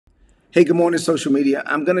Hey, good morning, social media.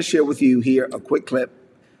 I'm going to share with you here a quick clip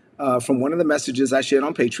from one of the messages I shared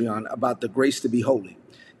on Patreon about the grace to be holy.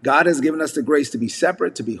 God has given us the grace to be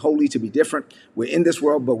separate, to be holy, to be different. We're in this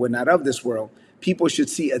world, but we're not of this world. People should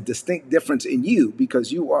see a distinct difference in you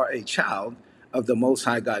because you are a child of the Most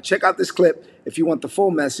High God. Check out this clip. If you want the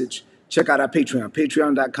full message, check out our Patreon,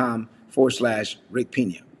 patreon.com/Rick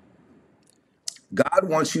Pina. God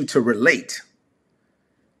wants you to relate,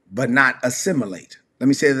 but not assimilate. Let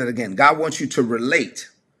me say that again. God wants you to relate,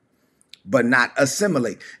 but not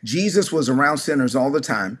assimilate. Jesus was around sinners all the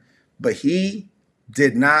time, but he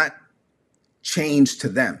did not change to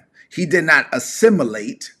them. He did not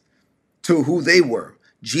assimilate to who they were.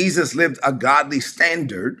 Jesus lived a godly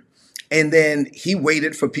standard, and then he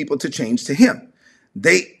waited for people to change to him.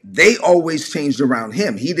 They always changed around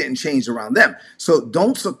him. He didn't change around them. So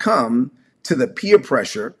don't succumb to the peer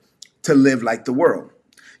pressure to live like the world.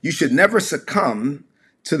 You should never succumb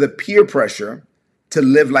to the peer pressure to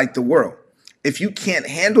live like the world. If you can't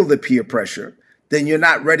handle the peer pressure, then you're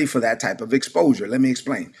not ready for that type of exposure. Let me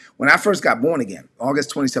explain. When I first got born again,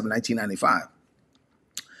 August 27, 1995,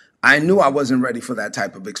 I knew I wasn't ready for that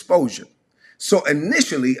type of exposure. So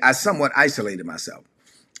initially, I somewhat isolated myself.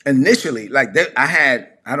 Initially, I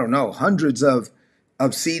had, I don't know, hundreds of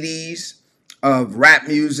CDs of rap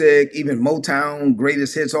music, even Motown,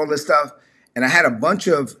 greatest hits, all this stuff. And I had a bunch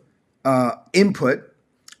of input.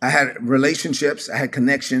 I had relationships, I had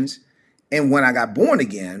connections. And when I got born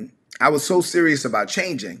again, I was so serious about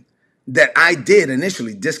changing that I did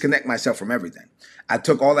initially disconnect myself from everything. I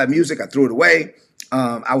took all that music, I threw it away.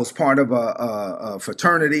 I was part of a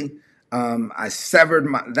fraternity. I severed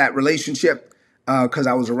that relationship because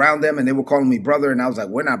I was around them and they were calling me brother. And I was like,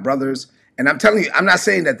 we're not brothers. And I'm telling you, I'm not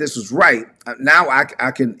saying that this was right. Now I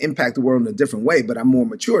can impact the world in a different way, but I'm more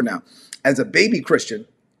mature now. As a baby Christian,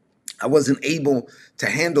 I wasn't able to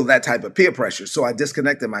handle that type of peer pressure, so I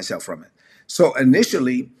disconnected myself from it. So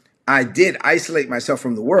initially, I did isolate myself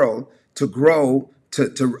from the world to grow,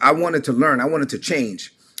 I wanted to learn, I wanted to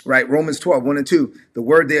change, right? Romans 12, 1 and 2, the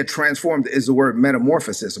word there transformed is the word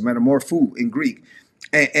metamorphosis, or metamorpho in Greek.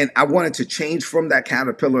 And I wanted to change from that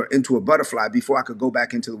caterpillar into a butterfly before I could go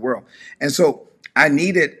back into the world. And so I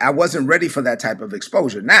wasn't ready for that type of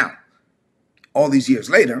exposure. Now, all these years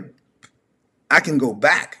later, I can go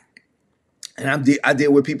back. And I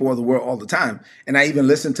deal with people of the world all the time. And I even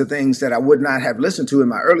listen to things that I would not have listened to in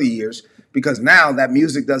my early years because now that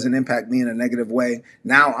music doesn't impact me in a negative way.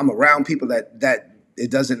 Now I'm around people that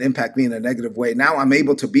it doesn't impact me in a negative way. Now I'm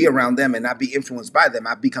able to be around them and not be influenced by them.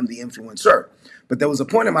 I've become the influencer. But there was a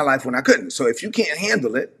point in my life when I couldn't. So if you can't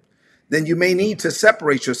handle it, then you may need to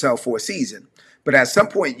separate yourself for a season. But at some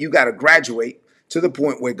point, you got to graduate to the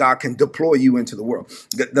point where God can deploy you into the world.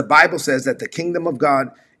 The Bible says that the kingdom of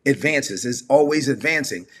God advances, is always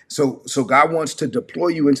advancing. So God wants to deploy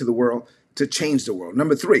you into the world to change the world.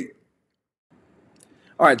 Number 3.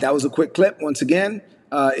 All right, that was a quick clip. Once again,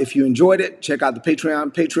 if you enjoyed it, check out the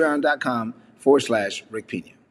Patreon, patreon.com/Rick Pina.